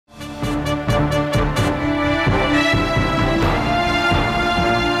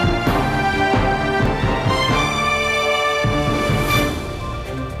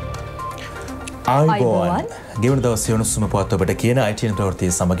ආයුබෝවන් ගෙවන දවසේ උණුසුම පුවත් ඔබට කියන ITN ප්‍රවෘත්ති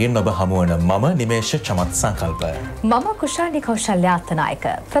සමගින් ඔබ හමුවන මම නිමේෂ චමත් සංකල්ප. මම කුෂාණි කෞශල්‍ය ආත්නායක.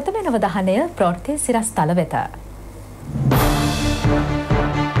 ප්‍රථම නවධානය ප්‍රවෘත්ති සිරස්තල වෙත.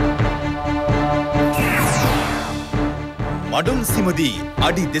 මඩුල් සිමදී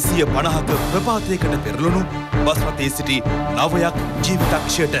අඩි 250ක ප්‍රපාතයකට පෙරළුණු බස් රථයේ සිටි නවයක්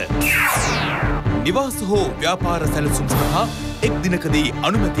ජීවිතක්ෂයට නිවාස හෝ ව්‍යාපාර සැලසුම් සඳහා එක් දිනකදී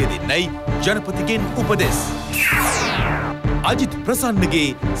අනුමැතිය දෙන්නයි ජනපතිගෙන් උපදෙස්. අජිත් ප්‍රසන්නගේ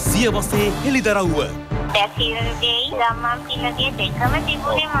සියවසේ හෙළිදරව්ව. දැසිල්ගේ ගම්මන් පින්නගේ දෙකම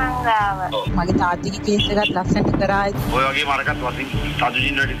තිබුණේ මංගාව. මගේ තාත්තිගේ කේස් එකත් ලස්සනට කරා. ඔය වගේ මාරකත් වශයෙන්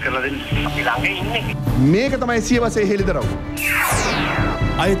සාදුජින් වැඩිස් කරලා දෙන්න. අපි ළඟ ඉන්නේ. මේක තමයි සියවසේ හෙළිදරව්.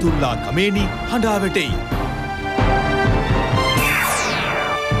 අයතුල්ලා කමේනි හඬා වැටෙයි.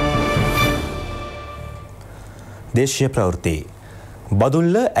 දේශීය ප්‍රවෘත්ති.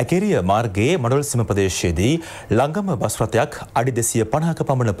 බදුල්ල ඇකෙරිය මාර්ගයේ මඩොල් සීම ප්‍රදේශයේදී ලංගම බස් රථයක් අඩි 250ක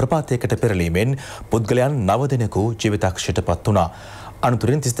පමණ ප්‍රපාතයකට පෙරළීමෙන් පුද්ගලයන් 9 දෙනෙකු ජීවිතක්ෂයට පත් වුණා.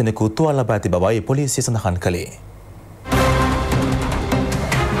 අනතුරින් 30 දෙනෙකු තුවාල ලබා ඇති බවයි පොලිසිය සඳහන් කළේ.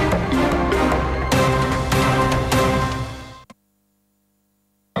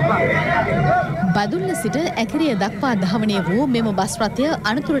 බදුල්ල සිට ඇකිරිය දක්වා ධාවනය වූ මෙම බස් රථය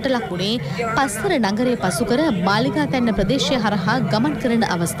අනතුරට ලක්වුණේ පස්වර නගරය පසුකර මාලිගාතැන්න ප්‍රදේශය හරහා ගමන් කරන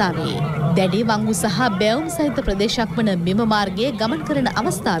අවස්ථාවේ. දැඩි වංගු සහ බැවුම් සහිත ප්‍රදේශයක් වන මෙම මාර්ගයේ ගමන් කරන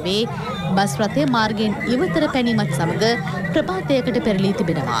අවස්ථාවේ බස් රථය මාර්ගයෙන් ඉවතර පැනීමත් සමග ප්‍රපාතයකට පෙරළී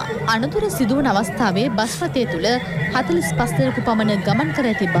තිබෙනවා. අනතුර සිදුවන අවස්ථාවේ බස් රථය තුළ 45 දෙනෙකු පමණ ගමන් කර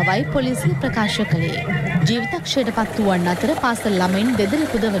ඇති බවයි පොලිසිය ප්‍රකාශ කළේ. ජීවිතක්ෂයට පත් වූවන් අතර පාසල් ළමයින් 2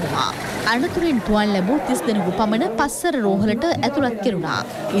 දෙනෙකුද වනවා. අනතුරින් තුවාල ලැබූ 30 දෙනෙකු පමණ පස්සර රෝහලට ඇතුළත් කෙරුණා.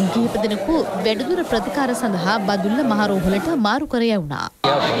 ඉන් කිහිප දෙනෙකු වැඩිදුර ප්‍රතිකාර සඳහා බදුල්ල මහ රෝහලට මාරු කර යවුණා.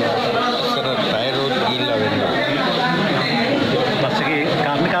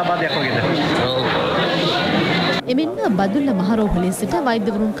 එමෙන්ම බදුල්ල මහ රෝහලේ සිට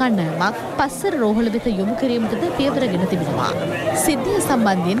වෛද්‍යවරුන් කණ්ඩායමක් පස්සර රෝහල වෙත යොමු කිරීමටද පියවරගෙන තිබෙනවා. සිද්ධිය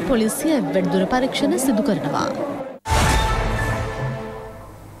සම්බන්ධයෙන් පොලිසිය වැඩිදුර පරීක්ෂණ සිදු කරනවා.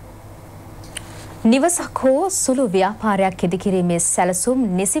 නිවසක් හෝ සුළු ව්‍යාපාරයක් ඉදිකිරීමේ සැලසුම්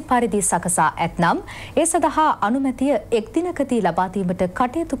නිසි පරිදි සකසා ඇතනම් ඒ සඳහා අනුමැතිය එක් දිනකදී ලබා දීමට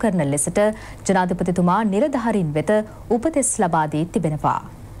කටයුතු කරන ලෙසට ජනාධිපතිතුමා නිලධාරීන් වෙත උපදෙස් ලබා දී තිබෙනවා.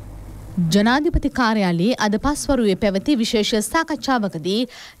 ජනාධිපති කාර්යාලයේ අද පස්වරුවේ පැවති විශේෂ සාකච්ඡාවකදී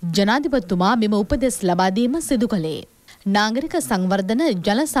ජනාධිපතිතුමා මෙම උපදෙස් ලබා දීම සිදු කළේ. නාගරික සංවර්ධන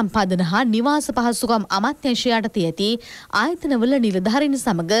ජල සම්පාදන හා නිවාස පහසුකම් අමාත්‍යාංශය යටතේ ඇති ආයතනවල නිලධාරීන්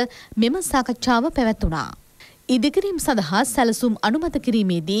සමග මෙම සාකච්ඡාව පැවැත්වුණා. ඉදිකිරීම සඳහා සැලසුම් අනුමත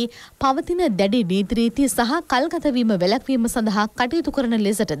කිරීමේදී පවතින දැඩි නීති රීති සහ කල්ගත වීම වැළැක්වීම සඳහා කටයුතු කරන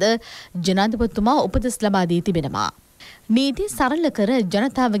ලෙසටද ජනාධිපතිතුමා උපදෙස් ලබා දී තිබෙනවා. නීති සරල කර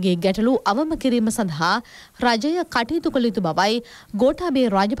ජනතාවගේ ගැටලු අවම කිරීම සඳහා රජය කටයුතු කළ යුතු බවයි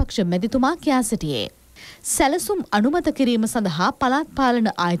ගෝඨාභය රාජපක්ෂ මැතිතුමා කියා සිටියේ. සැලසුම් අනුමත කිරීම සඳහා පළාත් පාලන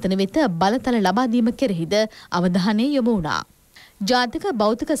ආයතන වෙත බලතල ලබා දීම කෙරෙහිද අවධානය යොමු වුණා. ජාතික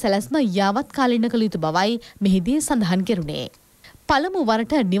භෞතික සැලැස්ම යාවත් කාලීන කළ යුතු බවයි මෙහිදී සඳහන් කෙරුණේ. පළමු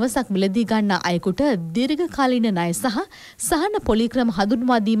වරට නිවසක් මිලදී ගන්නා අයෙකුට දීර්ඝකාලීන ණය සහ සහන පොලික්‍රම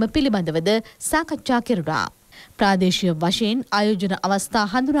හඳුන්වා දීම පිළිබඳවද සාකච්ඡා කෙරුණා. ප්‍රාදේශීය වශයෙන් ආයෝජන අවස්ථා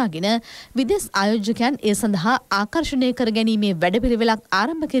හඳුනාගෙන විදේශ ආයෝජකයන් ඒ සඳහා ආකර්ෂණය කර ගැනීමේ වැඩපිළිවෙලක්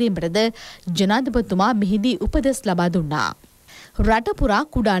ආරම්භ කිරීමටද ජනාධිපතිතුමා මෙහිදී උපදෙස් ලබා දුන්නා. රට පුරා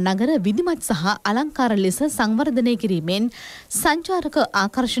කුඩා නගර විධිමත් සහ අලංකාර ලෙස සංවර්ධනය කිරීමෙන් සංචාරක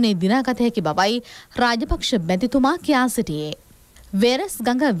ආකර්ෂණය දිනාගත හැකි බවයි රාජපක්ෂ මැතිතුමා කියා සිටියේ. වෙරස්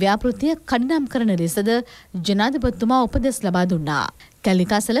ගඟ ව්‍යාපෘතිය කඩිනම් කරන ලෙසද ජනාධිපතිතුමා උපදෙස් ලබා දුන්නා.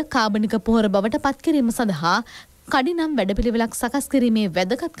 කැලිකාසල කාබනික පොහොර බවට පත් කිරීම සඳහා කඩිනම් වැඩපිළිවෙලක් සකස් කිරීමේ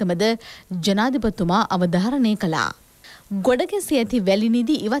වැදගත්කමද ජනාධිපතිතුමා අවධාරණය කළා. ගොඩගැසී ඇති වැලි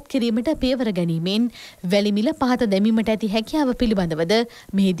නිදි ඉවත් කිරීමට පියවර ගැනීමෙන් වැලි මිල පහත දැමීමට ඇති හැකියාව පිළිබඳවද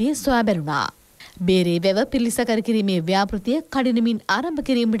මෙහිදී සොයා බැලුණා. බේරේ වැව පිළිසකර කිරීමේ ව්‍යාපෘතිය කඩිනමින් ආරම්භ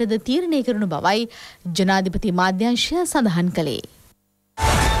කිරීමටද තීරණය කරනු බවයි ජනාධිපති මාධ්‍යංශය සඳහන් කළේ.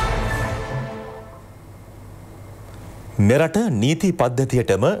 මෙරට නීති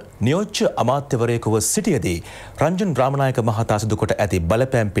පද්ධතියටම නියෝජ්‍ය අමාත්‍යවරයෙකුව සිටියදී රංජන් රාමනායක මහතා සිදු කොට ඇති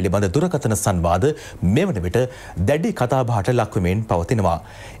බලපෑම් පිළිබඳ දුරකථන සංවාද මෙවන විට දැඩි කතාබහට ලක්වමින් පවතිනවා.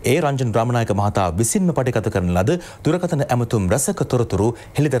 ඒ රංජන් රාමනායක මහතා විසින්ම පටිගත කරන ලද දුරකථන ඇමතුම් රැසක තොරතුරු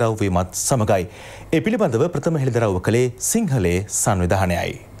හෙළිදරව් වීමත් සමගයි. ඒ පිළිබඳව ප්‍රථම හෙළිදරව් කළේ සිංහලේ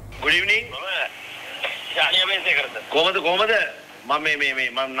සංවිධානයයි. Good evening. කොහමද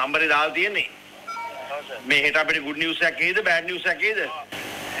මම නම්බරේ දාලා තියෙන්නේ. මේ හෙට අපිට good news එකක් එයිද bad news එකක් එයිද?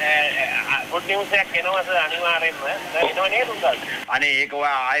 good news එකක් එනවා සර් අනිවාර්යෙන්ම එනවා නේද උන්දල් අනේ ඒක ඔය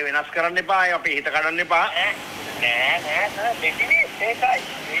ආයෙ වෙනස් කරන්න එපා අපි හිත කඩන්න එපා නෑ සර් දෙතිනේ ඒකයි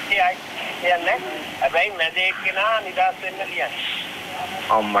කියන්නේ හැබැයි මැදේ කෙනා නිදාස් වෙන්න කියන්නේ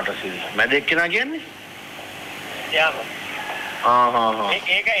අම්මට සිල් මැදේ කෙනා කියන්නේ යාම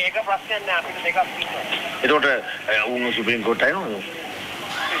ඒක ප්‍රශ්නයක් නෑ අපිට දෙකක් තියෙනවා ඒකට උන් සුප්‍රීම කෝට් එකේ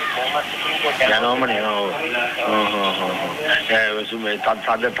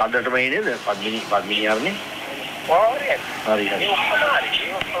තදටම නේද පද්මිනී අරනේ හරි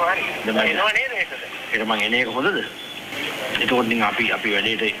ඒක මං එන එක හොඳද එතකොට ඉතින් අපි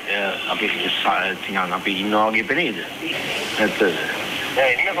වැඩේට අපි ඉන්නවා වගේ පෙනේද නැත්ද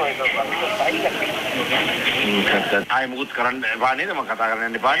ආයෙ මුකුත් කරන්න එපා නේද මම කතා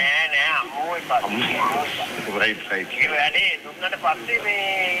කරන්න එපා නෑ අම්මෝ එපා රයිට් ඒ වැඩේ දුන්නට පස්සේ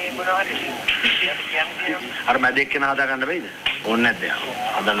මේ මොනවද කියන්නේ අර මැදෙක් කෙනා හදා ගන්න බැයිද ඕනේ නැද්ද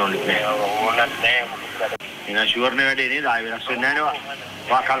හදන්න ඕනේ නෑ ඕනත් නෑ එනා ෂුවර් නේ වැඩේ නේද ආයෙ වෙනස් වෙන්නේ නෑ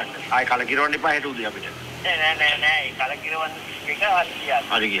නේ ආයෙ කලකිරවන්න එපා හෙට උදේ අපිට නෑ ඒ කලකිරවන්න එක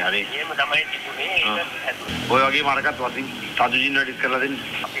හරි ගියා එහෙම තමයි තිබුණේ ඔය වගේ මාර්කත් වදින් සාදුජින් වැඩි කරලා දෙන්න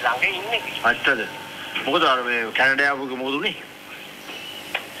අපි ළඟ ඉන්නේ ඇත්තද මොකද අර මේ කැනඩාවක මොකද උනේ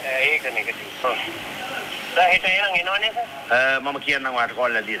ඒක නෙගටිව් හෙට එනවනේ මම කියන්නම් ඔයාලට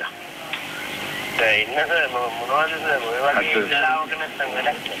කෝල් එකක් දීලා ඉන්න මොනවද ඔය වගේ ඉඳලාවක නැත්තම්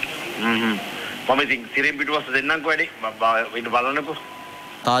වැඩක් මම ඉතින් තිරින් පිටුවස්ස දෙන්නම්කෝ වැඩි ඉන්න බලන්නකෝ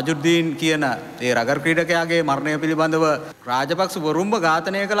තාජුද්දීන් කියන ඒ රගර් ක්‍රීඩකයාගේ මරණය පිළිබඳව රාජපක්ෂ වරුම්බ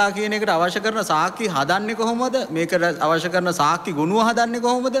ඝාතනය කළා කියන එකට අවශ්‍ය කරන සාක්ෂි හදන්නේ කොහොමද මේකට අවශ්‍ය කරන සාක්ෂි ගුණුව හදන්නේ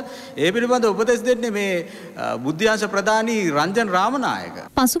කොහොමද ඒ පිළිබඳව උපදෙස් දෙන්නේ මේ බුද්ධ්‍යාංශ ප්‍රධානී රංජන් රාමනායක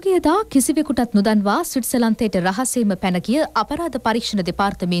පසුගියදා කිසිවෙකුටත් නොදන්වා ස්විට්සර්ලන්තයට රහසේම පැන ගිය අපරාධ පරීක්ෂණ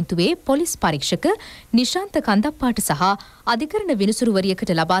දෙපාර්තමේන්තුවේ පොලිස් පරීක්ෂක නිශාන්ත කන්දප්පාට සහ අධිකරණ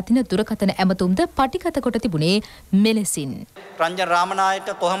විනිසුරුවරියකට ලබා තින දුරකථන ඇමතුම්ද පටිගත කොට තිබුණේ මෙලෙසින් රංජන් රාමනායක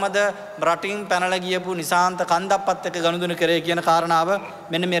කොහොමද රටින් පැනලා ගියපු නිශාන්ත කන්දප්පත් එක්ක ගනුදෙනු කරේ කියන කාරණාව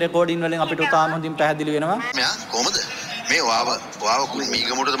මෙන්න මේ රෙකෝඩින් වලින් අපිට තාම හොඳින් පැහැදිලි වෙනවා. මෙයා කොහොමද මේ වාව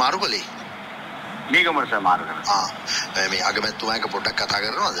මීගමුඩට මාරු කළේ? මීගමුඩට මාරු කරා. මේ අගමැතිතුමා එක පොඩ්ඩක් කතා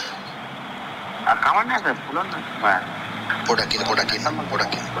කරනවද? කවන්නේ නැහැ පුළුවන් නෑ. පොඩ්ඩක්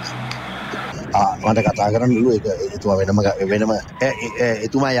මට කතා කරන්නලු ඒක එතුමා වෙනම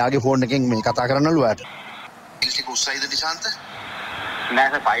එතුමා යාගේ ෆෝන් එකෙන් මේ කතා කරන්නලු යාට. ටික උස්සයිද නිශාන්ත? නෑ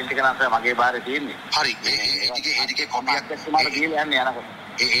සර් ෆයිල් ටික නම් සර් මගේ බාරේ තියෙන්නේ. හරි ඒ ටිකේ කොපියක් තුමාට දීලා යන්නේ යනකොට.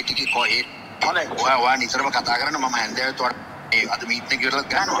 ඒ ටිකේ හොඳයි. ඔයා නිතරම කතා කරන මම හැන්දෑවේ තොට ඒ අද මීට් එක ඉවරලා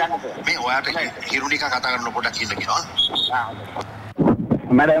ගන්නවා. මේ ඔයාට හිරුනිකා කතා කරන පොඩක් ඉන්න කියනවා.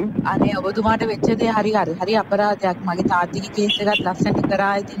 මැඩම් අනේ ඔබතුමාට වෙච්ච දේ හරි අපරාධයක්. මගේ තාත්තිගේ කේස් එකත් ලස්සනට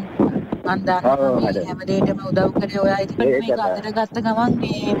කරා ඉතින් මන් දන්නවා හැමදේටම උදව් කරේ ඔයා ඉතින් මේක අදට ගත්ත ගමන්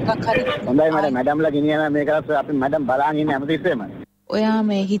මේ මොකක් හරි හොඳයි මැඩම්ලා ගෙනියන මේකත් අපි මැඩම් බලාගෙන ඉන්නේ හැමතිස්සෙම ඔයා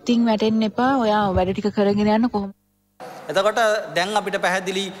මේ හිතින් වැටෙන්න එපා ඔයා වැඩ ටික කරගෙන යන්න කොහොමද එතකොට දැන් අපිට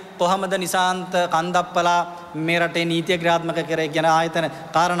පැහැදිලි කොහොමද නිශාන්ත කන්දප්පලා මේ රටේ නීතිය ක්‍රියාත්මක කරේ කියන ආයතන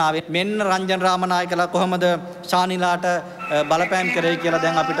කාරණාවෙන් මෙන්න රංජන් රාමනායකලා කොහොමද ශානිලාට බලපෑම් කරේ කියලා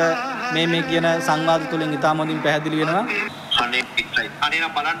දැන් අපිට මේ කියන සංවාද තුලින් ඉතාම හොඳින් පැහැදිලි වෙනවා. අනේ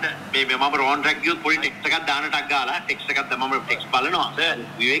නම් බලන්න මේ මම රෝන් ට්‍රැක් ගියොත් පොඩි ටෙක්ස්ට් එකක් දාන ටක් ගාලා ටෙක්ස්ට් එකක් දැම්මම ටෙක්ස්ට් බලනවා.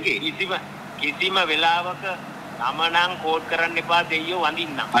 විවේකේ කිසිම වෙලාවක තමනම් කෝඩ් කරන්න එපා දෙයියෝ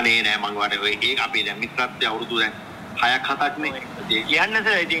වඳින්නම්. අනේ නෑ මං වට ඒක අපි දැන් මිත්‍රත්වයේ අවුරුදු දැන් 6ක් 7ක් නේ. කියන්නේ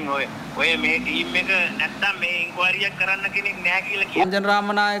සර් ඉතින් ඔය මේ ටීම් එක නැත්තම් මේ ඉන්ක්වයරියක් කරන්න කෙනෙක් නෑ කියලා කියන. රංජන්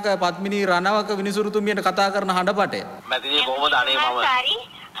රාමනායක පද්මිනී රණවක විනිසුරුතුමියට කතා කරන හඬපටය. මැදිනේ කොහොමද අනේ මම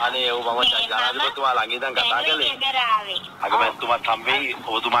අනේ ඔව් මම ජනාධිපතිතුමා ළඟ ඉඳන් කතා කළේ. අගමැතිතුමාත් හම්බෙයි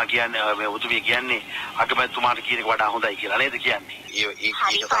ඔබතුමා කියන්නේ මේ ඔබතුමිය කියන්නේ අගමැතිතුමාට කියන එක වඩා හොඳයි කියලා නේද කියන්නේ. ඒ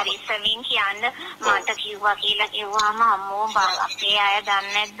පරිස්සමින් කියන්න මට කිව්වා කියලා කිව්වම අම්මෝ අපේ අය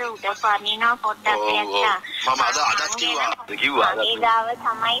දන්නේ නැද්ද උඩ පනිනවා පොඩ්ඩක් ඇත්තා. මම අදත් කිව්වා. ඒ දාව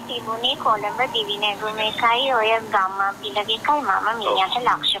තමයි තිබුණේ කොළඹ දිවිනැගුම එකයි ඔය ගම්මාපිලගේ එකයි මම මිනිහට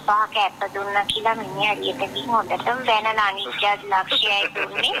ලක්ෂ 5ක ඇප දුන්නා කියලා මිනිහා එළියට ගිහින් හොඳටම බැනලා අනිත්‍යත් ලක්ෂයයි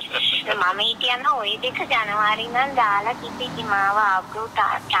දුන්නේ. මම හිතන ওই දෙක ජනවාරි ඉඳන් දාලා කිසි මාව අප්ලෝඩ්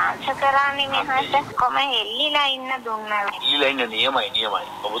ට්‍රාන්ස්ෆර් කරන්නේ මෙහාට කොම හෙල්ලිලා ඉන්න දුන්නා. හෙල්ලිලා ඉන්න නියමයි.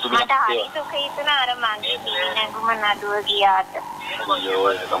 ඔබතුමිය මට හරි දුක හිතුණා අර මගේ දිවිනැගුම නඩුව ගියාට. අයියෝ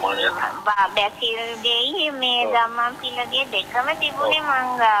ඒක තමයි. බැසිල් දෙයි මේ ගම්මාපිලගේ දෙකම තිබුණේ මං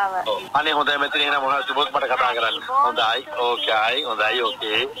ගාව. අනේ හොඳයි මෙතන එන මොනවද තිබොත් මට කතා කරන්න. හොඳයි.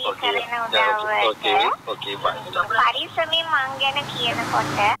 ඕකේ බයි. පරිස්සමෙන් මං ගැන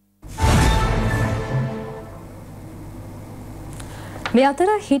කියනකොට මේ අතර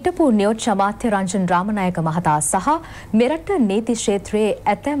හිටපු නියෝජ්‍ය අමාත්‍ය රංජන් රාමනායක මහතා සහ මෙරට නීති ක්ෂේත්‍රයේ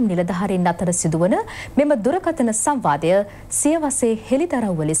ඇතැම් නිලධාරීන් අතර සිදුවන මෙම දුරකථන සංවාදය සියවසේ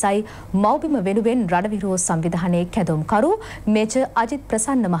හෙළිදරව්ව ලෙසයි මව්බිම වෙනුවෙන් රණවිරෝ සංවිධානයේ කැඳවුම්කරු මේජර් අජිත්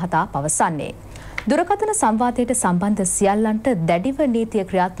ප්‍රසන්න මහතා පවසන්නේ. දුරකථන සංවාදයට සම්බන්ධ සියල්ලන්ට දැඩිව නීතිය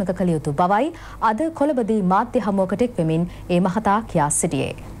ක්‍රියාත්මක කළ යුතු බවයි අද කොළඹදී මාධ්‍ය හමුවකට එක් වෙමින් ඒ මහතා කියා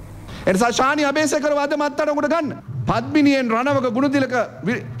සිටියේ. එනිසා ශානි අබේසේකරව අද මත්තරමුට ගන්න. පද්මිනියෙන් රණවක ගුණතිලක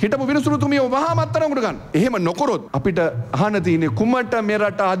හිටපු විනිසුරුතුමියව වහා මත්තරමුට ගන්න. එහෙම නොකරොත් අපිට අහන්න තියෙන්නේ කුමට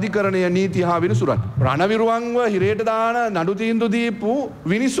මෙරට අධිකරණය නීති හා විනිසුරන්. රණවිරුවන්ව හිරේට දාන නඩු තීන්දුව දීපු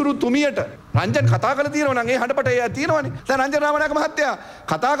විනිසුරුතුමියට රංජන් කතා කරලා තියෙනවා නම් ඒ හඬපටේ තියෙනවනේ. දැන් රංජන් රාමනායක මහත්තයා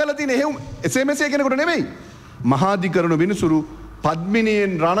කතා කරලා තියෙන එහෙම SMS කෙනෙකුට නෙමෙයි. මහාධිකරණ විනිසුරු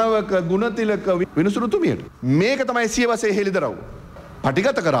පද්මිනියෙන් රණවක ගුණතිලක විනිසුරුතුමියට. මේක තමයි සියවසේ හෙළිදරව්.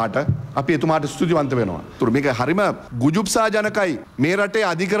 පටිගත කරාට අපි එතුමාට ස්තුතිවන්ත වෙනවා. තුර මේක හරිම ගුජුප්සාජනකයි. මේ රටේ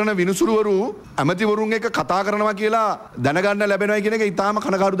අධිකරණ විනිසුරුවරු ඇමතිවරුන් එක්ක කතා කරනවා කියලා දැනගන්න ලැබෙනවා කියන එක ඉතාම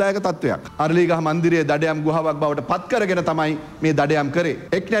කනගාටුදායක තත්වයක්. අරලිගහ මන්දිරයේ දඩයම් ගුහාවක් බවට පත් කරගෙන තමයි මේ දඩයම් කරේ.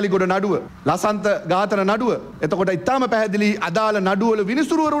 එක්නැලිගොඩ නඩුව, ලසන්ත ඝාතන නඩුව. එතකොට ඉතාම පැහැදිලි අදාළ නඩුවල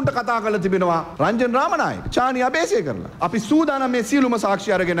විනිසුරුවරුන්ට කතා කරලා තිබෙනවා රංජන් රාමනායක, චානි අබේසේකරලා. අපි සූදානම් මේ සියලුම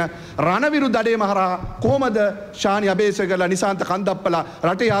සාක්ෂි අරගෙන රණවිරු දඩේම හරහා කොහමද ශානි අබේසේකරලා නිසාන්ත කන්දප්ප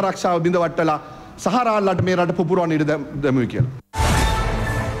රටේ ආරක්ෂාව බිඳවට්ටලා සහරාල්ලට මේ රට පුපුරවන්න ඉඩ දැමුවේ කියලා.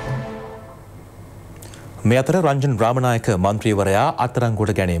 මේ අතර රංජන් රාමනායක මන්ත්‍රීවරයා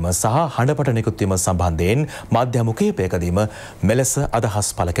අත්අඩංගුවට ගැනීම සහ හඬපට නිකුත් වීම සම්බන්ධයෙන් මාධ්‍ය මුඛයපයකදීම මෙලෙස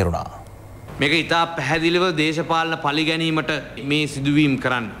අදහස් පළ කෙරුණා. මේක ඉතා පැහැදිලිව දේශපාලන පරිගැනීමට මේ සිදුවීම්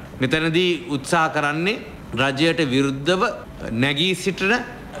කරන්න. මෙතනදී උත්සාහ කරන්නේ රජයට විරුද්ධව නැගී සිටින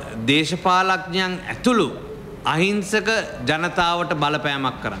දේශපාලඥයන් ඇතුළු අහිංසක ජනතාවට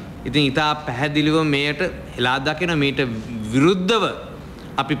බලපෑමක් කරන්න. ඉතින් ඉතා පැහැදිලිව මෙයට හෙලා දකින මීට විරුද්ධව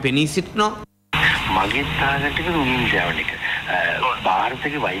අපි පෙනී සිටිනවා. මගේ තාගට් එක තුමින් යවන එක.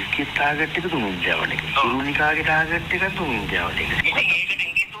 ಭಾರತගේ වයිස්ගේ තාගට් එක තුමින් යවන එක. ඉරුනිකාගේ තාගට් එක තුමින් යවන එක. ඉතින් ඒකට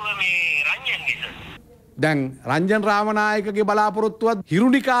හේතුව මේ රංජන්ගේ දැන් රංජන් රාමනායකගේ බලාපොරොත්තුවත්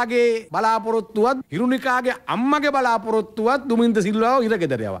හිරුනිකාගේ බලාපොරොත්තුවත් හිරුනිකාගේ අම්මගේ බලාපොරොත්තුවත් දුමින්ද සිල්වාව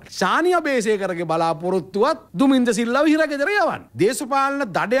හිරගෙදර යවන්න. ශානි අබේසේකරගේ බලාපොරොත්තුවත් දුමින්ද සිල්වාව හිරගෙදර යවන්න. දේශපාලන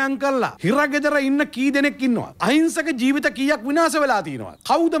දඩයන් කළා හිරගෙදර ඉන්න කී දෙනෙක් ඉන්නවා. අහිංසක ජීවිත කීයක් විනාශ වෙලා තියෙනවා.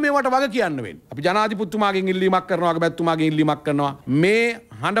 කවුද මේවට වග කියන්න වෙන්නේ? අපි ජනාධිපතිතුමාගෙන් ඉල්ලීමක් කරනවා, අගමැතිතුමාගෙන් ඉල්ලීමක් කරනවා. මේ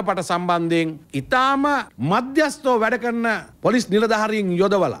හඬපට සම්බන්ධයෙන් ඊටාම මධ්‍යස්ථව වැඩ කරන පොලිස් නිලධාරීන්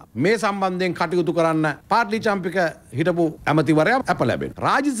යොදවලා මේ සම්බන්ධයෙන් කටයුතු කරන්න පාර්ලි චම්පික හිටපු ඇමතිවරයා අප ලැබෙනවා.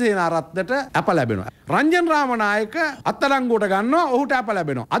 රාජසේනාරත්නට අප ලැබෙනවා. රංජන් රාමනායක අත්අඩංගුවට ගන්නවා, ඔහුට අප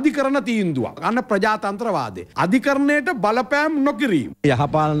ලැබෙනවා. අධිකරණ තීන්දුවක්. අන්න ප්‍රජාතන්ත්‍රවාදය. අධිකරණයට බලපෑම් නොකිරීම.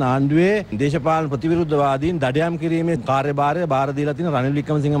 යහපාලන ආණ්ඩුවේ දේශපාලන ප්‍රතිවිරුද්ධවාදීන් දඩයම් කිරීමේ කාර්යභාරය බාර දීලා තියෙන රනිල්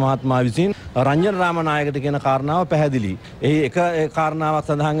වික්‍රමසිංහ මහත්මයා විසින් රංජන් රාමනායකට කියන කාරණාව පැහැදිලි. එහි එක කාරණාවක්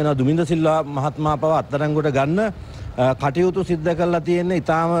සඳහන් වෙනවා දුමින්ද සිල්වා මහත්මයා පව අත්අඩංගුවට ගන්න කටයුතු සිද්ධ කරලා තියෙන්නේ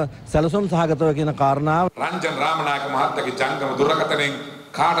ඊටාම සැලසුම් සහගතව කියන කාරණාව. රංජන් රාමනායක මහත්තයාගේ ජංගම දුරකථනයෙන්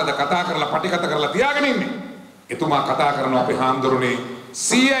කාටද කතා කරලා පටිගත කරලා තියාගෙන ඉන්නේ? එතුමා කතා කරන අපේ හාමුදුරනේ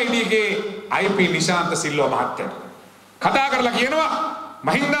CID ගේ IP නිශාන්ත සිල්වා මහත්තයාට. කතා කරලා කියනවා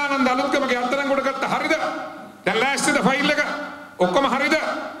මහින්දානන්ද අලුත්ගමගේ අත්අඩංගුවට ගත්ත හරිද? දැන් ලෑස්තිද ෆයිල් එක? ඔක්කොම හරිද?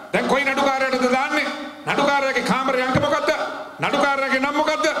 දැන් කොයි නඩුකාරයටද දාන්නේ? නඩුකාරයාගේ කාමරේ අංක මොකද්ද? නඩුකාරයාගේ නම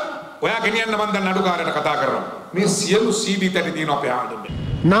මොකද්ද? ඔයා ගෙනියන්න මම දැන් නඩුකාරයට කතා කරනවා. මේ සියලු CD තැටි තියෙනවා අපේ ආණ්ඩුවේ.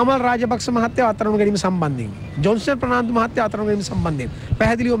 නාමල් රාජපක්ෂ මහත්තයා අත්අඩංගුවට ගැනීම සම්බන්ධයෙන් ජොන්සන් ප්‍රනාන්දු මහත්තයා අත්අඩංගුවට ගැනීම සම්බන්ධයෙන්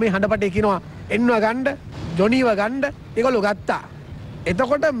පැහැදිලිව මේ හඬපටේ කියනවා එන්නවා ගන්න ජොනීව ගන්න ඒගොල්ලෝ ගත්තා.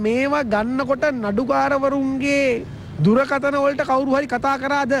 එතකොට මේවා ගන්නකොට නඩුකාරවරුන්ගේ දුරකථන වලට කවුරු හරි කතා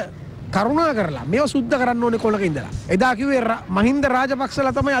කරාද? කරුණා කරලා මේව සුද්ධ කරන්න ඕනේ කොලක ඉඳලා. එදා කිව්වේ මහින්ද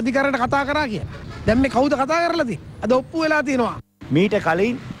රාජපක්ෂලා තමයි අධිකරණයට කතා කරා කියලා. දැන් මේ කවුද කතා කරලා තියෙන්නේ? අද ඔප්පු වෙලා තියෙනවා. මීට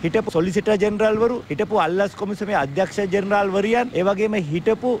කලින් හිටපු සොලිසිටර් ජෙනරල්වරු, හිටපු අල්ලස් කොමිසමේ අධ්‍යක්ෂ ජෙනරල්වරියන්, ඒ වගේම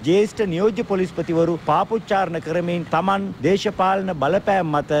හිටපු ජ්‍යෙෂ්ඨ නියෝජ්‍ය පොලිස්පතිවරු පාපොච්චාරණ කරමින් Taman දේශපාලන බලපෑම්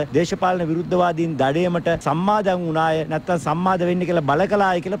මත දේශපාලන විරුද්ධවාදීන් දඩයමට සම්මාදම් වුණාය, නැත්නම් සම්මාද වෙන්න කියලා බල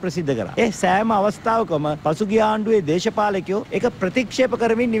කළාය කියලා ප්‍රසිද්ධ කරා. ඒ සෑම අවස්ථාවකම පසුගිය ආණ්ඩුවේ දේශපාලකයෝ ඒක ප්‍රතික්ෂේප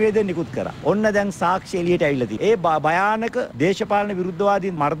කරමින් නිවේදන නිකුත් කරා. ඔන්න දැන් සාක්ෂි එළියට ඇවිල්ලා තියෙනවා. ඒ භයානක දේශපාලන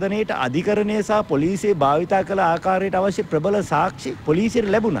විරුද්ධවාදීන් මර්ධනයට අධිකරණය සහ පොලිසිය භාවිතා කළ ආකාරයට අවශ්‍ය ප්‍රබල සාක්ෂි පොලිසියට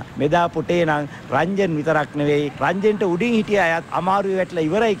ලැබුණා. මෙදා පුටේ නම් රංජන් විතරක් නෙවෙයි, රංජන්ට උඩින් හිටිය අයත් අමාරුවේ වැටලා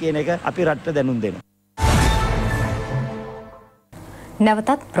ඉවරයි කියන එක අපි රටට දැනුම් දෙනවා.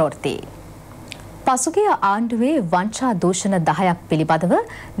 නැවතත් ප්‍රවෘත්ති. පසුගිය ආණ්ඩුවේ වංචා දූෂණ 10ක් පිළිබඳව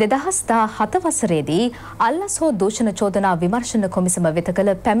 2017 වසරේදී අල්ලස් හෝ දූෂණ චෝදනා විමර්ශන කොමිසම වෙත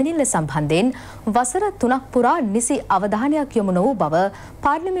කළ පැමිණිල්ල සම්බන්ධයෙන් වසර 3ක් පුරා නිසි අවධානයක් යොමු නොවූ බව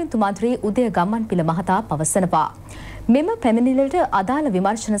පාර්ලිමේන්තු මන්ත්‍රී උදය ගම්මන්පිල මහතා පවසනවා. මෙම පැමිණිල්ලට අදාළ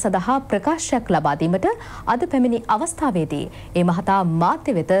විමර්ශන සඳහා ප්‍රකාශයක් ලබා දීමට අද පැමිණි අවස්ථාවේදී ඒ මහතා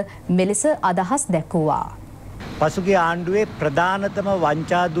මාධ්‍ය වෙත මෙලෙස අදහස් දැක්වුවා. පසුගිය ආණ්ඩුවේ ප්‍රධානතම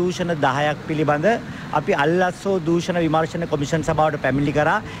වංචා දූෂණ 10ක් පිළිබඳ අපි අල්ලස්සෝ දූෂණ විමර්ශන කොමිෂන් සභාවට පැමිණිලි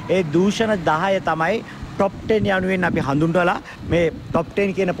කරා. ඒ දූෂණ 10 තමයි টොප් 10 යනුවෙන් අපි හඳුන්වලා මේ টොප්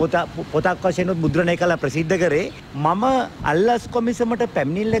 10 කියන පොතක් වශයෙන් මුද්‍රණය කළ ප්‍රසිද්ධ කරේ. මම අල්ලස් කොමිසමට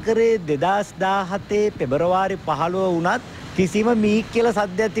පැමිණිල්ල කරේ 2017 පෙබරවාරි 15 වුණත් කිසිම මීක් කියලා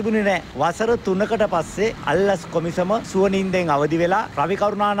සද්දයක් තිබුණේ නැහැ. වසර 3කට පස්සේ අල්ලස් කොමිසම සුවනින්දෙන් අවදි වෙලා රවි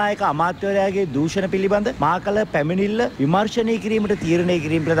කරුණානායක අමාත්‍යවරයාගේ දූෂණ පිළිබඳ මාකල පැමිණිල්ල විමර්ශනය කිරීමට තීරණය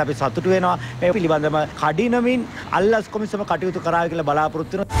කිරීම පිළිබඳ අපි සතුටු වෙනවා. මේ පිළිබඳව කඩිනමින් අල්ලස් කොමිසම කටයුතු කරා කියලා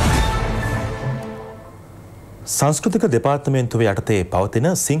බලාපොරොත්තු වෙනවා. සංස්කෘතික දෙපාර්තමේන්තුව යටතේ පවතින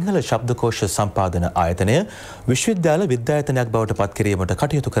සිංහල ශබ්දකෝෂ සම්පාදන ආයතනය විශ්වවිද්‍යාල විද්‍යායතනයක් බවට පත් කිරීමට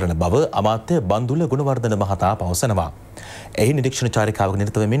කටයුතු කරන බව අමාත්‍ය බන්දුල ගුණවර්ධන මහතා පවසනවා. එහි නිරීක්ෂණ චාරිකාවක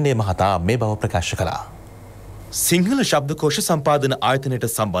නිරත වෙමින් මේ මහතා මේ බව ප්‍රකාශ කළා. සිංහල ශබ්දකෝෂ සම්පාදන ආයතනයට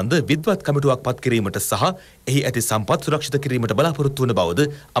සම්බන්ධ විද්වත් කමිටුවක් පත් කිරීමට සහ එහි ඇති සම්පත් සුරක්ෂිත කිරීමට බලාපොරොත්තු වන බවද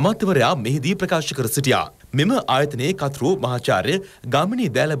අමාත්‍යවරයා මෙහිදී ප්‍රකාශ කර සිටියා. මෙම ආයතනයේ කතෘ මහාචාර්ය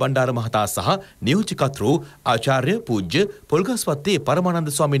ගාමිණී දෑල බණ්ඩාර මහතා සහ නියෝජ්‍ය කතෘ ආචාර්ය පූජ්‍ය පොල්ගස්වත්තේ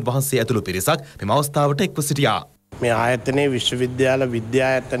පරමානන්ද ස්වාමීන් වහන්සේ ඇතුළු පිරිසක් මෙම අවස්ථාවට එක්ව සිටියා. මේ ආයතනයේ විශ්වවිද්‍යාල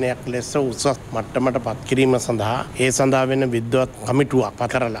විද්‍යායතනයක් ලෙස උසස් මට්ටමට පත් කිරීම සඳහා ඒ සඳහා වෙන විද්වත් කමිටුවක් පත්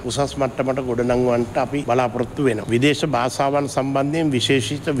කරලා උසස් මට්ටමට ගොඩනංවන්නට අපි බලාපොරොත්තු වෙනවා. විදේශ භාෂාවන් සම්බන්ධයෙන්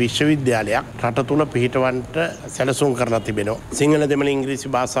විශේෂිත විශ්වවිද්‍යාලයක් රට තුල පිහිටවන්නට සැලසුම් කරලා තිබෙනවා. සිංහල දෙමළ ඉංග්‍රීසි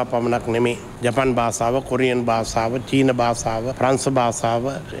භාෂා පමණක් නෙමේ ජපන් භාෂාව, කොරියන් භාෂාව, චීන භාෂාව, ප්‍රංශ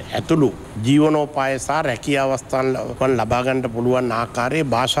භාෂාව ඇතුළු ජීවනෝපාය සහ රැකියා අවස්ථාවන් ලබා ගන්නට පුළුවන් ආකාරයේ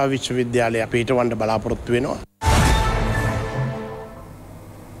භාෂා විශ්වවිද්‍යාලයක් පිහිටවන්න බලාපොරොත්තු වෙනවා.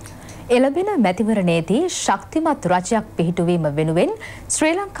 එළඹෙන මැතිවරණයේදී ශක්තිමත් රජයක් පිහිටුවීම වෙනුවෙන්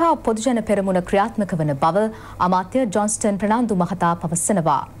ශ්‍රී ලංකා පොදුජන පෙරමුණ ක්‍රියාත්මක වන බව අමාත්‍ය ජොන්ස්ටන් ප්‍රනාන්දු මහතා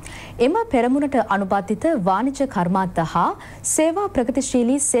පවසනවා. එම පෙරමුණට අනුබද්ධිත වාණිජ්‍ය කර්මාන්ත හා සේවා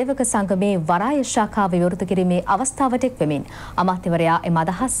ප්‍රගතිශීලී සේවක සංගමේ වරාය ශාඛාව විවෘත කිරීමේ අවස්ථාවට එක් වෙමින් අමාත්‍යවරයා එම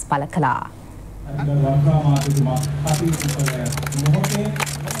අදහස් පළ කළා.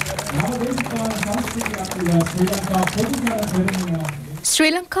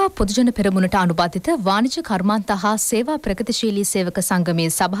 ශ්‍රී ලංකා පොදුජන පෙරමුණට අනුබද්ධිත වාණිජ්‍ය කර්මාන්ත හා සේවා ප්‍රගතිශීලී සේවක සංගමේ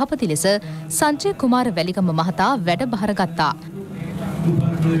සභාපති ලෙස සංජය කුමාර වැලිගම මහතා වැඩබහර ගත්තා.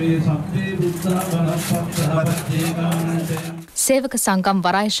 සේවක සංගම්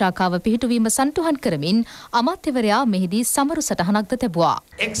වරාය ශාඛාව පිහිටුවීම සන්තුහන් කරමින් අමාත්‍යවරයා මෙහිදී සමරු සටහනක්ද තැබුවා.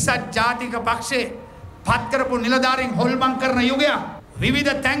 එක්සත් ජාතික පක්ෂේ පත් කරපු නිලධාරීන් හොල්මන් කරන යුගයක්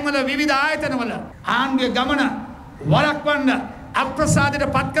විවිධ තැන්වල විවිධ ආයතනවල ආණ්ඩුවේ ගමන වළක්වන්න අප්‍රසාදයට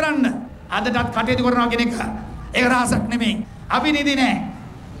පත් කරන්න අදටත් කටයුතු කරනවා කියන එක ඒක රහසක් නෙමෙයි. අපි නිදි නෑ.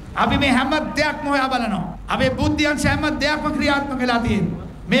 අපි මේ හැම දෙයක්ම හොයා බලනවා. අපේ බුද්ධියංශ හැම දෙයක්ම ක්‍රියාත්මක වෙලා තියෙනවා.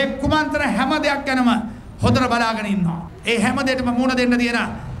 මේ කුමන්ත්‍රණ හැම දෙයක් ගැනම හොඳට බලාගෙන ඉන්නවා. ඒ හැම දෙයකම මුණ දෙන්න තියෙන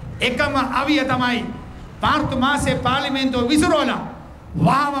එකම අවිය තමයි මාර්තු මාසේ පාර්ලිමේන්තුව විසිරවලා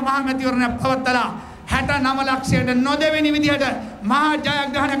වහාම මහමැතිවරණය පවත්වලා 69 ලක්ෂයට නොදෙවෙනි විදිහට මහා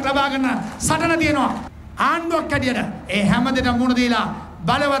ජයග්‍රහණයක් ලබා ගන්න සටන තියෙනවා. ආණ්ඩුවක් හැටියට ඒ හැමදේටම මුණ දීලා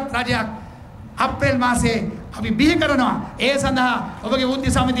බලවත් රජයක් අප්‍රේල් මාසයේ අපි බිහි කරනවා. ඒ සඳහා ඔබගේ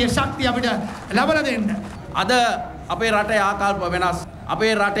බුද්ධි සමිතියේ ශක්තිය අපිට ලබා දෙන්න. අද අපේ රටේ ආකල්ප වෙනස්.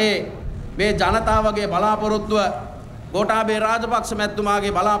 අපේ රටේ මේ ජනතාවගේ බලාපොරොත්තුව ගෝඨාභය රාජපක්ෂ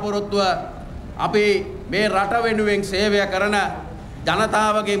මැතිතුමාගේ බලාපොරොත්තුව අපි මේ රට වෙනුවෙන් සේවය කරන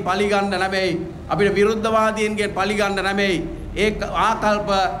ජනතාවගෙන් පරිගන්න නෙමෙයි, අපිට විරුද්ධවාදීන්ගෙන් පරිගන්න නෙමෙයි. ඒ ආකල්ප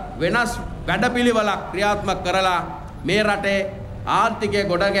වෙනස් වැඩපිළිවෙලක් ක්‍රියාත්මක කරලා මේ රටේ ආර්ථිකය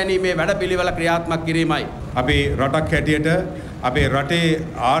ගොඩ ගැනීමේ වැඩපිළිවෙල ක්‍රියාත්මක කිරීමයි. අපි රටක් හැටියට අපේ රටේ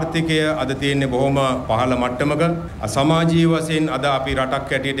ආර්ථිකය අද තියෙන්නේ බොහොම පහළ මට්ටමක. සමාජීය වශයෙන් අද අපි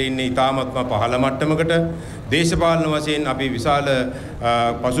රටක් හැටියට ඉන්නේ ඉතාමත්ම පහළ මට්ටමකට. දේශපාලන වශයෙන් අපි විශාල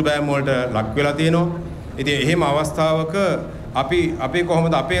පසුබෑම් වලට ලක් වෙලා තියෙනවා. ඉතින් එහෙම අවස්ථාවක අපි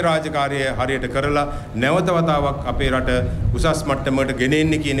කොහොමද අපේ රාජකාරිය හරියට කරලා නැවත වතාවක් අපේ රට උසස් මට්ටමකට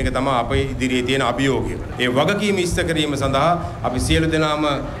ගෙනෙන්නේ කියන එක තමයි අපේ ඉදිරියේ තියෙන අභියෝගය. ඒ වගකීම ඉෂ්ට කිරීම සඳහා අපි සියලු දෙනාම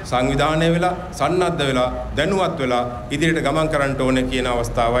සංවිධානය වෙලා, සන්නද්ධ වෙලා, දැනුවත් වෙලා ඉදිරියට ගමන් කරන්න ඕනේ කියන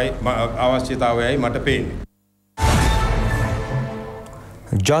අවස්ථාවයි අවශ්‍යතාවයයි මට පේන්නේ.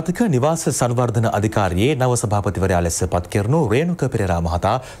 ජාතික නිවාස සංවර්ධන අධිකාරියේ නව සභාපතිවරයා ලෙස පත් කෙරුණු රේණුක පෙරේරා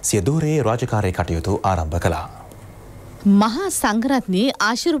මහතා සිය ධූරයේ රාජකාරී කටයුතු ආරම්භ කළා. මහා සංඝරත්නයේ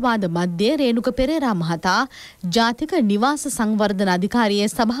ආශිර්වාද මැද්දේ රේණුක පෙරේරා මහතා ජාතික නිවාස සංවර්ධන අධිකාරියේ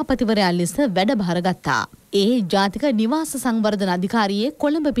සභාපතිවරයා ලෙස වැඩභාර ගත්තා. ඒ ජාතික නිවාස සංවර්ධන අධිකාරියේ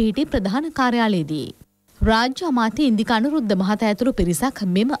කොළඹ පිහිටි ප්‍රධාන කාර්යාලයේදී රාජ්‍ය අමාත්‍ය ඉන්දික අනුරුද්ධ මහතා ඇතුළු පිරිසක්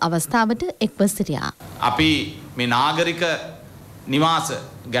මෙම අවස්ථාවට එක්ව සිටියා. අපි මේ නාගරික නිවාස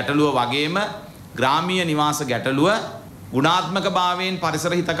ගැටලුව වගේම ග්‍රාමීය නිවාස ගැටලුව ගුණාත්මක භාවයෙන්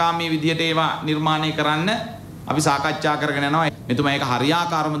පරිසර හිතකාමී විදියට ඒවා නිර්මාණය කරන්න අපි සාකච්ඡා කරගෙන යනවා. මෙතුමා ඒක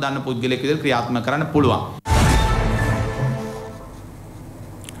හරියාකාරව දන්න පුද්ගලයෙක් විදිහට ක්‍රියාත්මක කරන්න පුළුවන්.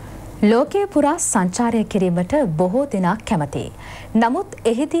 ලෝකයේ පුරා සංචාරය කිරීමට බොහෝ දෙනා කැමතියි. නමුත්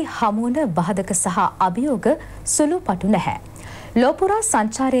එහිදී හමුවන බාධක සහ අභියෝග සුළුපටු නැහැ. ලෝපුරා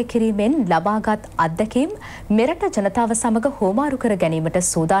සංචාරය කිරීමෙන් ලබාගත් අත්දැකීම් මෙරට ජනතාව සමග හෝමාරු කර ගැනීමට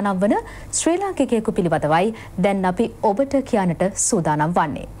සූදානම් වන ශ්‍රී ලාංකිකයෙකු පිළිබඳවයි දැන් අපි ඔබට කියන්නට සූදානම්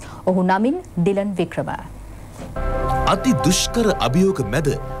වන්නේ. ඔහු නමින් ඩිලන් වික්‍රම. අති දුෂ්කර අභියෝග මැද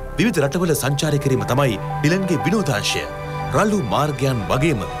විවිධ රටවල සංචාරය කිරීම තමයි ඩිලන්ගේ විනෝදාංශය. රළු මාර්ගයන්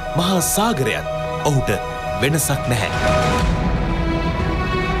වගේම මහා සාගරයත් ඔහුට වෙනසක් නැහැ.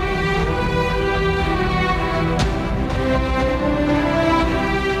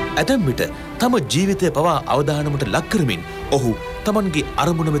 ඇතැම් විට තම ජීවිතය පවා අවධානමට ලක් කරමින් ඔහු තමන්ගේ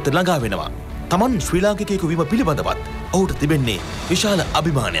අරමුණ වෙත ළඟා වෙනවා. තමන් ශ්‍රී ලාංකිකයෙකු වීම පිළිබඳවත් ඔහුට තිබෙන්නේ විශාල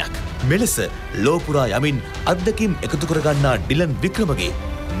අභිමානයක්. මෙලෙස ලෝපුරා යමින් අත්දැකීම් එකතු කරගන්නා ඩිලන් වික්‍රමගේ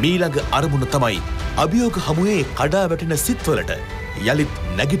මීළඟ අරමුණ තමයි අභියෝග හමුවේ කඩා වැටෙන සිත්වලට යළිත්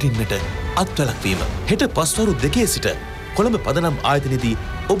නැගිටින්නට අත්වැළක්වීම. හෙට පස්වරු 2 සිට කොළඹ පදනම් ආයතනයේදී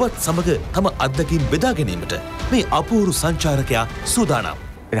ඔබත් සමග තම අත්දැකීම් බෙදා ගැනීමට මේ අපූරු සංචාරකයා සූදානම්.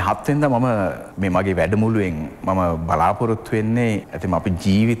 7 වෙනිදා මම මේ මගේ වැඩමුළුවෙන් මම බලාපොරොත්තු වෙන්නේ ඇතිම අපි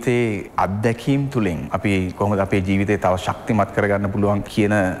ජීවිතේ අත්දැකීම් තුලින් අපි කොහොමද අපේ ජීවිතේ තව ශක්තිමත් කරගන්න පුළුවන්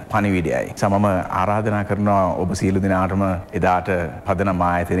කියන පණිවිඩයයි. මම ආරාධනා කරනවා ඔබ සියලු දෙනාටම එදාට පදනම්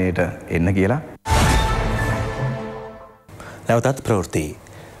ආයතනයේට එන්න කියලා. නැවතත් ප්‍රවෘත්ති.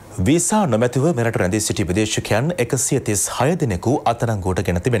 වීසා නොමැතිව මෙරට රැඳී සිටි විදේශිකයන් 136 දෙනෙකු අත්අඩංගුවට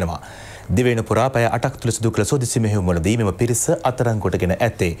ගෙන තිබෙනවා. දිවයින පුරා පැය 8ක් තුළ සිදු කළ සෝදිසි මෙහෙයුම්වලදී මෙම පිරිස අත්අඩංගුවට ගෙන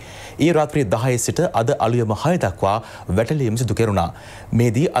ඇත්තේ. ඊ රාත්‍රී 10 සිට අද අලුයම 6 දක්වා වැටලීම් සිදු කෙරුණා.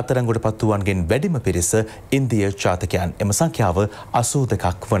 මේදී අත්අඩංගුවට පත් වූවන්ගෙන් වැඩිම පිරිස ඉන්දිය ජාතිකයන්. එම සංඛ්‍යාව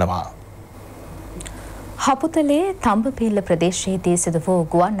 82ක් වනවා. හපුතලේ තඹපිල්ල ප්‍රදේශයේදී සිදු වූ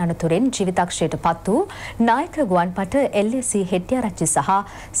ගුවන් අනතුරෙන් ජීවිතක්ෂයට පත් වූ නායක ගුවන්පත LAC හෙට්ටිආරච්චි සහ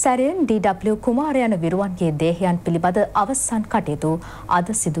සැරයන් DW කුමාර යන විරුවන්ගේ දේහයන් පිළිබඳ අවසන් කටයුතු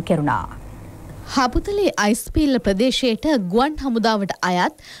අද සිදු කෙරුණා. හපුතලේ අයිස්පිල්ල ප්‍රදේශයට ගුවන් හමුදාවට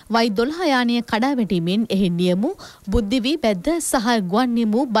අයත් Y12 යානය කඩා වැටීමෙන් එහි නියමු බුද්ධිවී බැද්ද සහ ගුවන්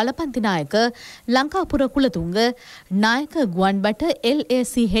නියමු බලපන්ති නායක ලංකාපුර කුලතුංග නායක ගුවන්බට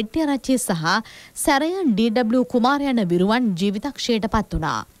LAC හෙට්ටිආරච්චි සහ සැරයන් DW කුමාර යන විරුවන් ජීවිතක්ෂයට පත්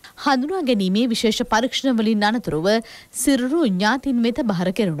වුණා. හඳුනා ගැනීමේ විශේෂ පරීක්ෂණ වලින් අනතුරුව සිරුරු ඥාතින් වෙත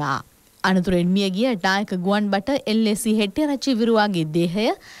බහර කෙරුණා. අනතුරෙන් මියගිය නායක ගුවන්බට LAC හෙට්ටිආරච්චි විරුවාගේ දේහය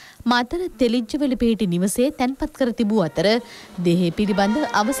මාතර තෙලිජ්ජවල පිහිටි නිවසේ තැන්පත් කර තිබූ අතර දේහය පිළිබඳ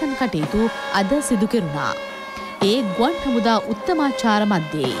අවසන් කටයුතු අද සිදු කෙරුණා. ඒ ගුවන් හමුදා උත්තමාචාර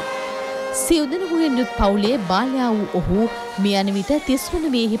මැද්දේ සිව්දෙනෙකුගෙන් යුත් පවුලේ බාලයා වූ ඔහු මිය යන විට 30 වන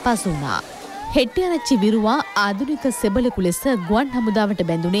වියෙහි පසු වුණා. හෙට්ටිආරච්චි විරුවා ආධුනික සෙබළෙකු ලෙස ගුවන් හමුදාවට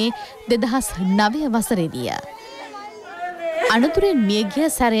බැඳුනේ 2009 වසරේදීය. අනතුරෙන් මියගිය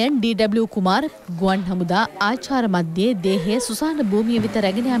සැරයන් DW කුමාර ගුවන් හමුදා ආචාර මැද්දේ දේහය සුසාන භූමිය වෙත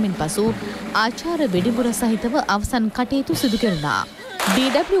රැගෙන යාමෙන් පසු ආචාර වෙඩිමුර සහිතව අවසන් කටයුතු සිදු කෙරුණා.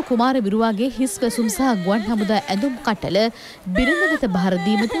 DW කුමාර විරුවාගේ හිස් වැසුම් සහ ගුවන් හමුදා ඇඳුම් කටල බිරිඳ වෙත බහර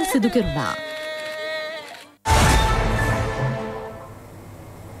දීමට සිදු කෙරුණා.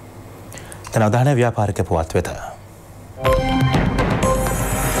 තන අවධානය ව්‍යාපාරික පුවත් වෙත.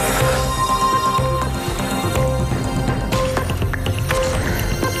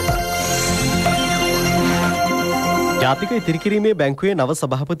 ජාතික ඉතිරිකිරීමේ බැංකුවේ නව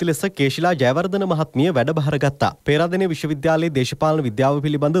සභාපති ලෙස කේශිලා ජයවර්ධන මහත්මිය වැඩබහර ගත්තා. පේරාදෙණිය විශ්වවිද්‍යාලයේ දේශපාලන විද්‍යාව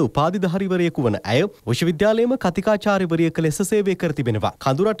පිළිබඳ උපාධිධාරීවරයෙකු වන ඇය විශ්වවිද්‍යාලයේම කතිකාචාර්යවරියක ලෙස සේවය කර තිබෙනවා.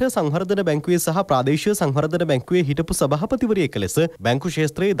 කඳුරට සංවර්ධන බැංකුවේ සහ ප්‍රාදේශීය සංවර්ධන බැංකුවේ හිටපු සභාපතිවරියක ලෙස බැංකු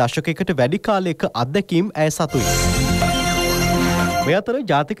ක්ෂේත්‍රයේ දශකයකට වැඩි කාලයක අත්දැකීම් ඇය සතුයි. මේ අතර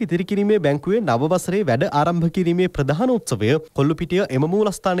ජාතික ඉතිරිකිරීමේ බැංකුවේ නව වසරේ වැඩ ආරම්භ කිරීමේ ප්‍රධාන උත්සවය කොල්ලුපිටිය එම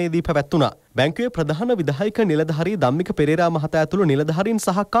මූලස්ථානයේදී පැවැත්වුණා. බැංකුවේ ප්‍රධාන විධායක නිලධාරී ධම්මික පෙරේරා මහතා ඇතුළු නිලධාරීන්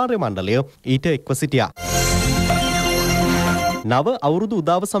සහ කාර්ය මණ්ඩලය ඊට එක්ව සිටියා. නව අවුරුදු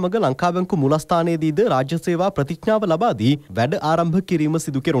උදාව සමග ලංකා බැංකු මුලස්ථානයේදීද රාජ්‍ය සේවා ප්‍රතිඥාව ලබා දී වැඩ ආරම්භ කිරීම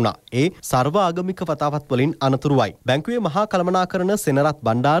සිදු කෙරුණා. ඒ සර්ව ආගමික වතාවත් වලින් අනතුරුවයි. බැංකුවේ මහා කළමනාකරණ සෙනරත්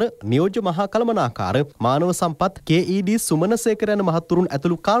බණ්ඩාර, නියෝජ්‍ය මහා කළමනාකාර මානව සම්පත් KED සුමනසේකර යන මහතුරුන්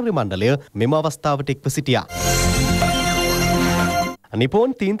ඇතුළු කාර්ය මණ්ඩලය මෙම අවස්ථාවට එක්ව සිටියා.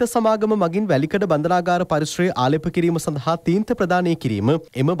 නිපෝන් තීන්ත සමාගම මගින් වැලිකඩ බන්ධනාගාර පරිශ්‍රය ආලේප කිරීම සඳහා තීන්ත ප්‍රදානය කිරීම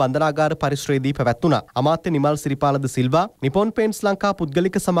එම බන්ධනාගාර පරිශ්‍රයේදී පැවැත්වුණා. අමාත්‍ය නිමල් සිරිපාලද සිල්වා, නිපෝන් පේන්ට්ස් ලංකා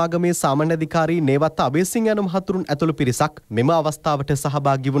පුද්ගලික සමාගමේ සාමාන්‍ය අධිකාරී නේවත්ත අබේසිංහ යන මහතුරුන් ඇතුළු පිරිසක් මෙම අවස්ථාවට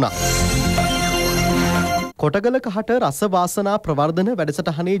සහභාගී වුණා. කොටගල කහට රස වාසනා ප්‍රවර්ධන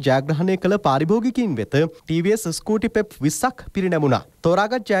වැඩසටහනේ ජයග්‍රහණය කළ පාරිභෝගිකයින් වෙත TVS ස්කූටි පෙප් 20ක් පිරිනැමුණා.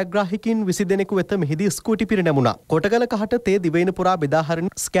 තෝරාගත් ජයග්‍රාහිකින් 20 දෙනෙකු වෙත මෙහිදී ස්කූටි පිරිනැමුණා. කොටගල කහට තේ දිවයින පුරා බෙදාහරින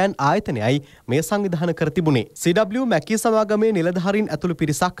ස්කෑන් ආයතනයයි මේ සංවිධානය කර තිබුණේ. CW මැකී සමාගමේ නිලධාරීන් ඇතුළු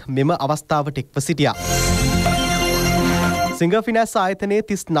පිරිසක් මෙම අවස්ථාවට එක්ව සිටියා. සිංහ ෆිනෑස් ආයතනයේ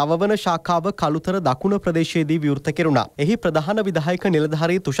 39 වන ශාඛාව කළුතර දකුණ ප්‍රදේශයේදී විවෘත කෙරුණා. එහි ප්‍රධාන විධායක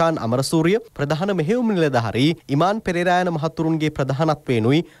නිලධාරී තුෂාන් අමරසූරිය, ප්‍රධාන මෙහෙයුම් නිලධාරී ඉමාන් පෙරේරා යන මහතුරුන්ගේ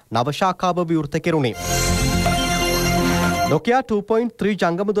ප්‍රධානත්වයෙනුයි නව ශාඛාව විවෘත කෙරුණේ. Nokia 2.3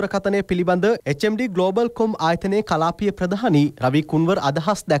 ජංගම දුරකථනය පිළිබඳ HMD Global Com ආයතනයේ කලාපීය ප්‍රධානී රවි කුන්වර්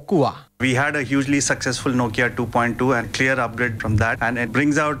අදහස් දැක්වුවා. We had a hugely successful Nokia 2.2 and clear upgrade from that, and it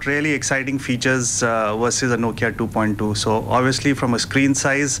brings out really exciting features versus a Nokia 2.2. So obviously from a screen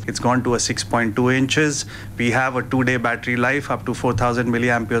size, it's gone to a 6.2 inches. We have a 2-day battery life, up to 4,000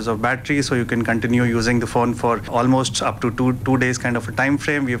 milliamperes of battery, so you can continue using the phone for almost up to two days kind of a time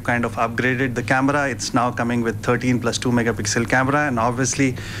frame. We've kind of upgraded the camera. It's now coming with 13 plus 2 megapixel camera, and obviously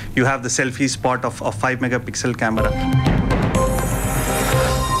you have the selfie spot of 5 megapixel camera.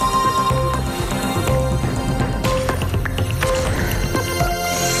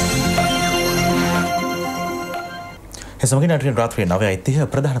 එසමගින් අද රාත්‍රියේ 9:30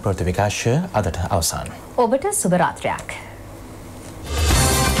 ප්‍රධාන ප්‍රවෘත්ති විකාශය අදට අවසන්. ඔබට සුබ රාත්‍රියක්.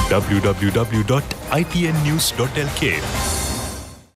 www.itnnews.lk